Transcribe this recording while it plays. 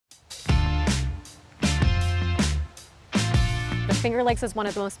Finger Lakes is one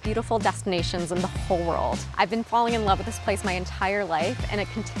of the most beautiful destinations in the whole world. I've been falling in love with this place my entire life, and it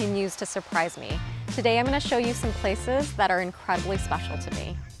continues to surprise me. Today I'm going to show you some places that are incredibly special to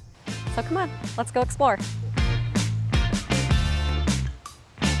me. So come on, let's go explore.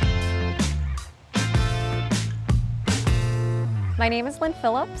 My name is Lynn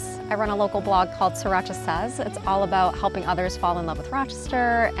Phillips. I run a local blog called Rochester Says. It's all about helping others fall in love with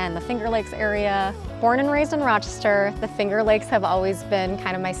Rochester and the Finger Lakes area. Born and raised in Rochester, the Finger Lakes have always been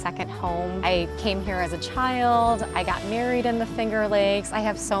kind of my second home. I came here as a child. I got married in the Finger Lakes. I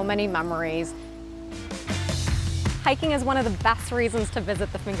have so many memories. Hiking is one of the best reasons to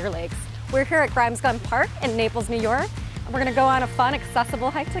visit the Finger Lakes. We're here at Grimes Glen Park in Naples, New York, and we're gonna go on a fun, accessible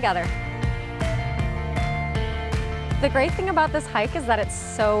hike together. The great thing about this hike is that it's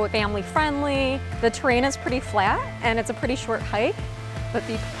so family friendly. The terrain is pretty flat and it's a pretty short hike, but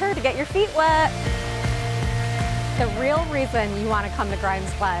be prepared to get your feet wet. The real reason you want to come to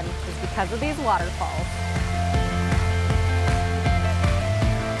Grimes Glen is because of these waterfalls.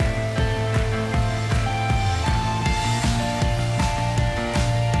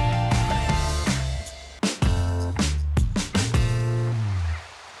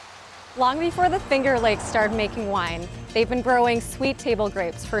 Long before the Finger Lakes started making wine, they've been growing sweet table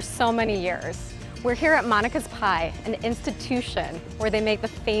grapes for so many years. We're here at Monica's Pie, an institution where they make the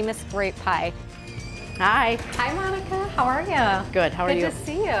famous grape pie. Hi. Hi Monica, how are you? Good, how are you? Good to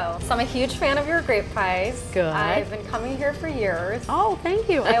see you. So I'm a huge fan of your grape pies. Good. I've been coming here for years. Oh, thank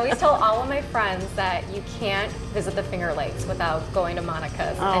you. I always tell all of my friends that you can't visit the Finger Lakes without going to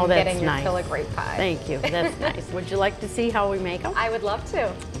Monica's and getting your fill of grape pie. Thank you, that's nice. Would you like to see how we make them? I would love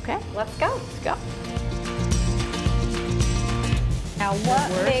to. Okay. Let's go. Let's go. Now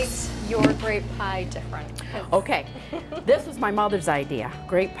what makes your grape pie different? Okay, this was my mother's idea.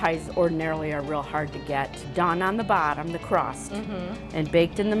 Grape pies ordinarily are real hard to get done on the bottom, the crust, and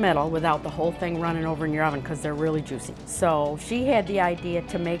baked in the middle without the whole thing running over in your oven because they're really juicy. So she had the idea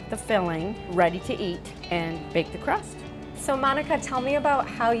to make the filling ready to eat and bake the crust. So Monica, tell me about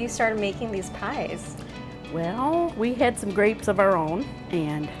how you started making these pies. Well, we had some grapes of our own,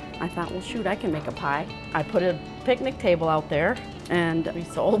 and I thought, well, shoot, I can make a pie. I put a picnic table out there, and we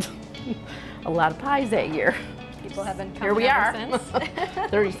sold a lot of pies that year. People have been coming Here we are, since.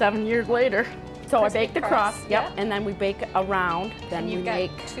 37 years later. So I baked the crust, yep. And then we bake around. Then and we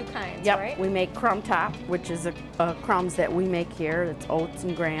make two kinds, yep, right? We make crumb top, which is a crumbs that we make here. It's oats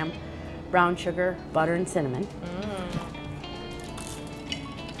and graham, brown sugar, butter, and cinnamon.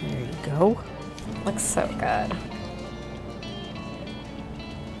 There you go. Looks so good.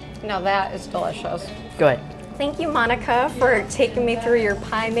 Now that is delicious. Good. Thank you, Monica, for taking me through your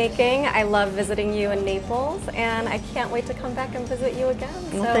pie making. I love visiting you in Naples, and I can't wait to come back and visit you again.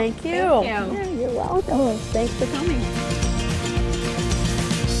 Well, so, thank you. Yeah, you're welcome. Thanks for coming.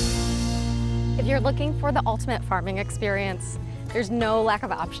 If you're looking for the ultimate farming experience, there's no lack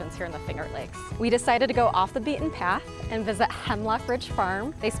of options here in the Finger Lakes. We decided to go off the beaten path and visit Hemlock Ridge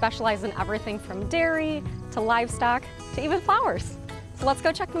Farm. They specialize in everything from dairy to livestock to even flowers. So let's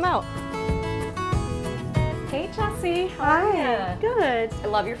go check them out. Hey Jessie, how are you? Good. I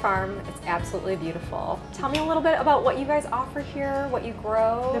love your farm. It's absolutely beautiful. Tell me a little bit about what you guys offer here, what you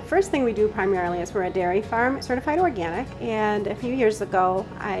grow. The first thing we do primarily is we're a dairy farm, certified organic, and a few years ago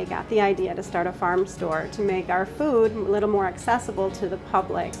I got the idea to start a farm store to make our food a little more accessible to the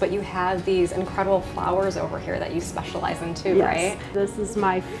public. But you have these incredible flowers over here that you specialize in too, yes, right? This is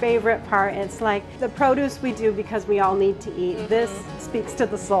my favorite part. It's like the produce we do because we all need to eat. This speaks to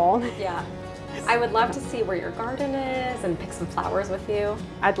the soul. Yeah. I would love to see where your garden is and pick some flowers with you.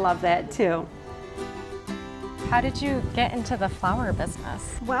 I'd love that too. How did you get into the flower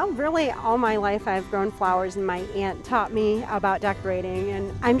business? Well, really all my life I've grown flowers, and my aunt taught me about decorating,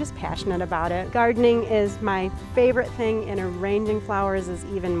 and I'm just passionate about it. Gardening is my favorite thing, and arranging flowers is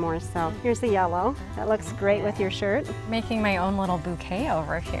even more so. Here's the yellow. That looks great with your shirt. Making my own little bouquet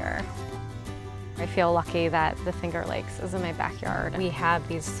over here. I feel lucky that the Finger Lakes is in my backyard. We have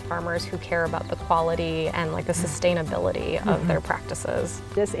these farmers who care about the quality and like the sustainability of their practices.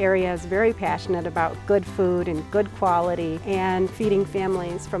 This area is very passionate about good food and good quality and feeding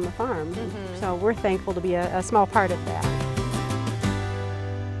families from the farm. So we're thankful to be a small part of that.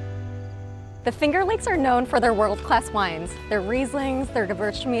 The Finger Lakes are known for their world-class wines, their Rieslings, their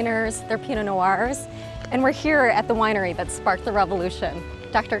Gewürztraminers, their Pinot Noirs, and we're here at the winery that sparked the revolution,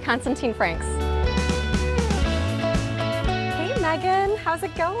 Dr. Konstantin Franks. Megan. How's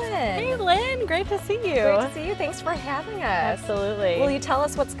it going? Hey, Lynn. Great to see you. Great to see you. Thanks for having us. Absolutely. Will you tell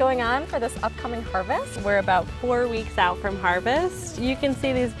us what's going on for this upcoming harvest? We're about 4 weeks out from harvest. You can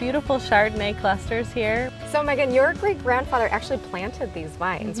see these beautiful Chardonnay clusters here. So Megan, your great-grandfather actually planted these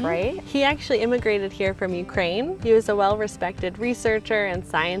vines, right? He actually immigrated here from Ukraine. He was a well-respected researcher and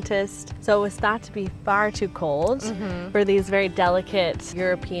scientist, so it was thought to be far too cold for these very delicate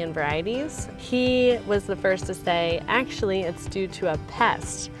European varieties. He was the first to say, actually, it's due to a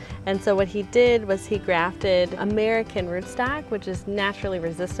pest. And so what he did was he grafted American rootstock, which is naturally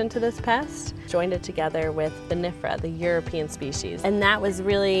resistant to this pest, joined it together with vinifera, the European species. And that was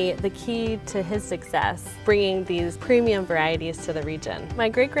really the key to his success, bringing these premium varieties to the region. My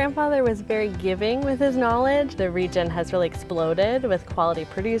great-grandfather was very giving with his knowledge. The region has really exploded with quality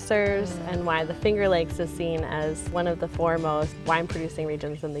producers and why the Finger Lakes is seen as one of the foremost wine-producing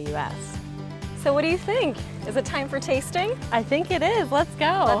regions in the U.S. So what do you think? Is it time for tasting? I think it is. Let's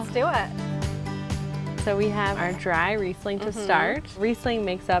go. Let's do it. So we have our dry Riesling to start. Riesling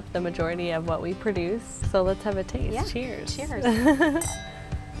makes up the majority of what we produce. So let's have a taste. Yeah. Cheers. Cheers.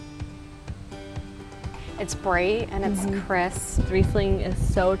 It's bright and it's crisp. Riesling is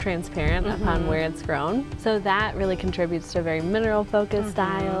so transparent upon where it's grown. So that really contributes to a very mineral-focused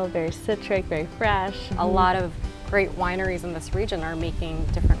style, very citric, very fresh. A lot of great wineries in this region are making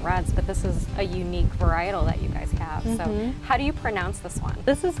different reds, but this is a unique varietal that you guys have. So how do you pronounce this one?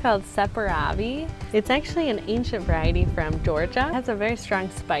 This is called Separavi. It's actually an ancient variety from Georgia. It has a very strong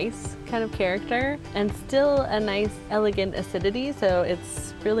spice kind of character and still a nice elegant acidity, so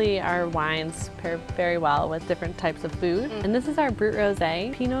it's really, our wines pair very well with different types of food. And this is our Brut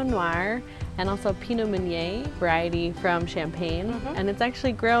Rosé, Pinot Noir, and also Pinot Meunier variety from Champagne. And it's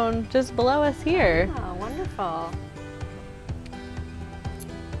actually grown just below us here. Oh, wonderful.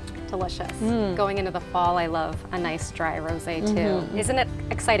 Delicious. Going into the fall, I love a nice dry rosé too. Isn't it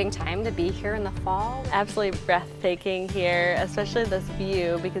exciting time to be here in the fall? Absolutely breathtaking here, especially this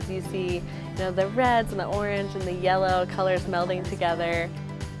view, because you see, the reds and the orange and the yellow colors melding together.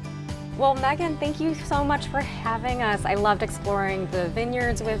 Well, Megan, thank you so much for having us. I loved exploring the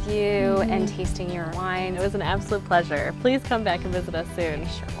vineyards with you and tasting your wine. It was an absolute pleasure. Please come back and visit us soon.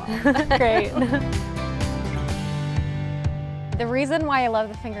 Sure will. Great. The reason why I love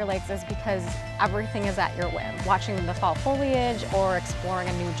the Finger Lakes is because everything is at your whim. Watching the fall foliage or exploring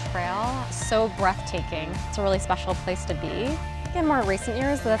a new trail, so breathtaking. It's a really special place to be. In more recent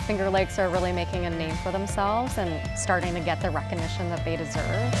years, the Finger Lakes are really making a name for themselves and starting to get the recognition that they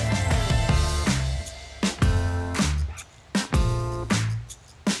deserve.